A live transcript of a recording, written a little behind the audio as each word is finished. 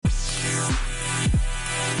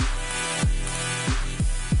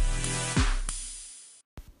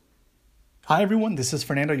Hi, everyone. This is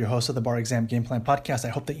Fernando, your host of the Bar Exam Game Plan Podcast. I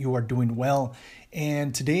hope that you are doing well.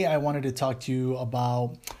 And today I wanted to talk to you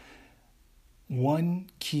about one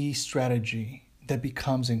key strategy that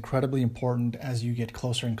becomes incredibly important as you get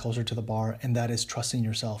closer and closer to the bar, and that is trusting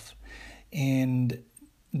yourself. And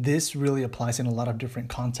this really applies in a lot of different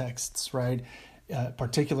contexts, right?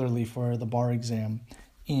 Particularly for the bar exam.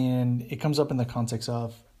 And it comes up in the context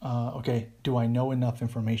of, do I know enough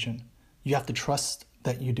information? You have to trust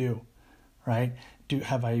that you do. Right?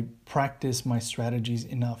 Have I practiced my strategies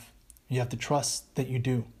enough? You have to trust that you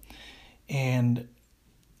do. And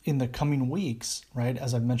in the coming weeks, right,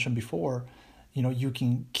 as I've mentioned before, you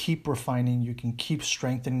can keep refining, you can keep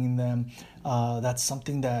strengthening them. That's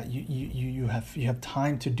something that you have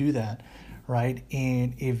time to do that, right?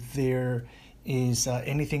 And if there is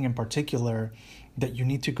anything in particular that you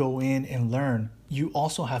need to go in and learn, you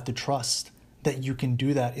also have to trust that you can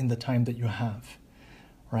do that in the time that you have,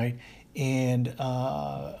 right? And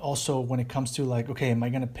also when it comes to am I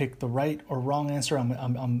going to pick the right or wrong answer?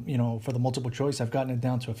 I'm for the multiple choice, I've gotten it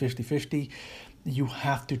down to a 50-50. You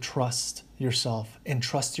have to trust yourself and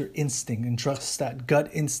trust your instinct and trust that gut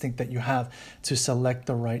instinct that you have to select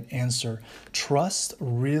the right answer. Trust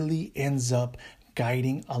really ends up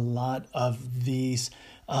guiding a lot of these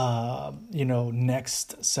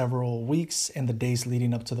next several weeks and the days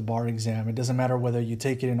leading up to the bar exam. It doesn't matter whether you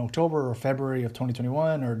take it in October or February of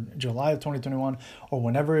 2021 or July of 2021 or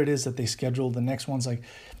whenever it is that they schedule the next ones,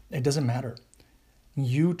 it doesn't matter.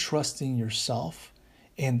 You trusting yourself,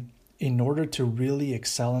 and in order to really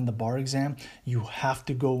excel in the bar exam, you have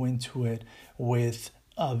to go into it with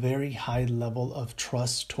a very high level of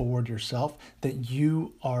trust toward yourself that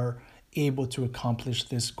you are able to accomplish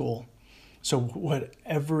this goal. So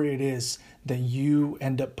whatever it is that you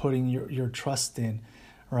end up putting your trust in,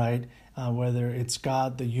 right? Whether it's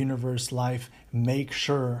God, the universe, life, make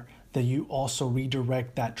sure that you also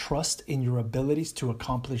redirect that trust in your abilities to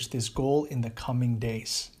accomplish this goal in the coming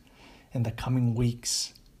days, in the coming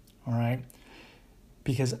weeks, all right?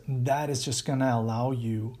 Because that is just going to allow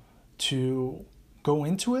you to go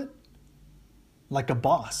into it like a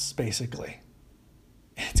boss, basically.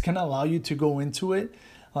 It's going to allow you to go into it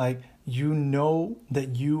like you know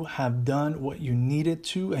that you have done what you needed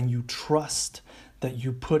to, and you trust that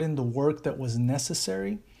you put in the work that was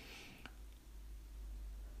necessary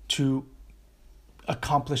to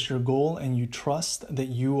accomplish your goal, and you trust that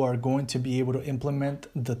you are going to be able to implement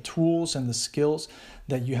the tools and the skills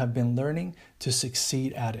that you have been learning to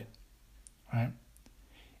succeed at it, right?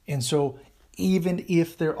 And so even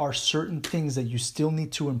if there are certain things that you still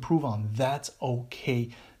need to improve on, that's okay.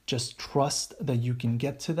 Just trust that you can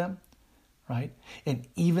get to them, right? And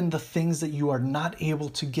even the things that you are not able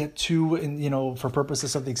to get to, and for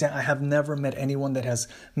purposes of the exam, I have never met anyone that has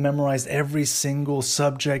memorized every single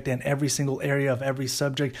subject and every single area of every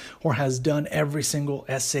subject, or has done every single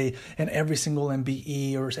essay and every single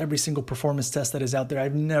MBE or every single performance test that is out there.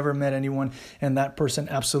 I've never met anyone, and that person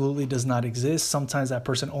absolutely does not exist. Sometimes that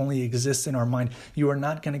person only exists in our mind. You are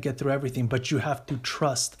not going to get through everything, but you have to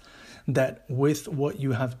trust that with what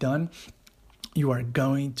you have done, you are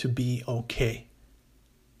going to be okay.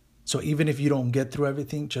 So even if you don't get through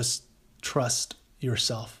everything, just trust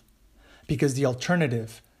yourself. Because the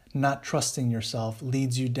alternative, not trusting yourself,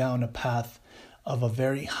 leads you down a path of a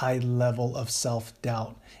very high level of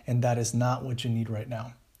self-doubt. And that is not what you need right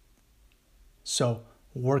now. So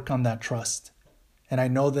work on that trust. And I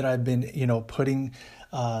know that I've been, putting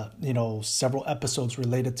several episodes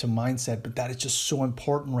related to mindset, but that is just so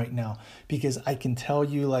important right now, because I can tell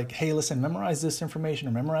you hey, listen, memorize this information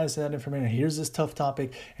or memorize that information. Here's this tough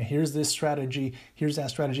topic, and here's this strategy, here's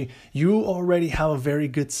that strategy. You already have a very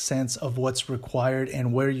good sense of what's required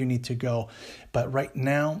and where you need to go. But right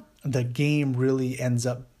now, the game really ends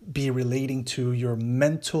up be relating to your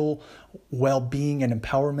mental well-being and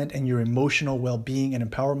empowerment, and your emotional well-being and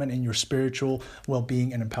empowerment, and your spiritual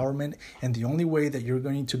well-being and empowerment. And the only way that you're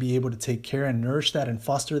going to be able to take care and nourish that and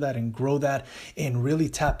foster that and grow that and really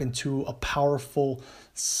tap into a powerful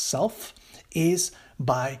self is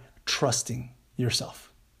by trusting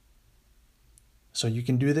yourself. So you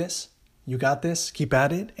can do this. You got this. Keep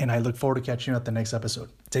at it. And I look forward to catching you at the next episode.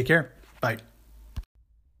 Take care. Bye.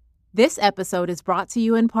 This episode is brought to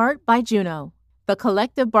you in part by Juno, the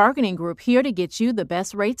collective bargaining group here to get you the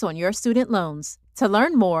best rates on your student loans. To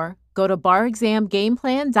learn more, go to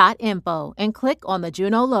barexamgameplan.info and click on the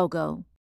Juno logo.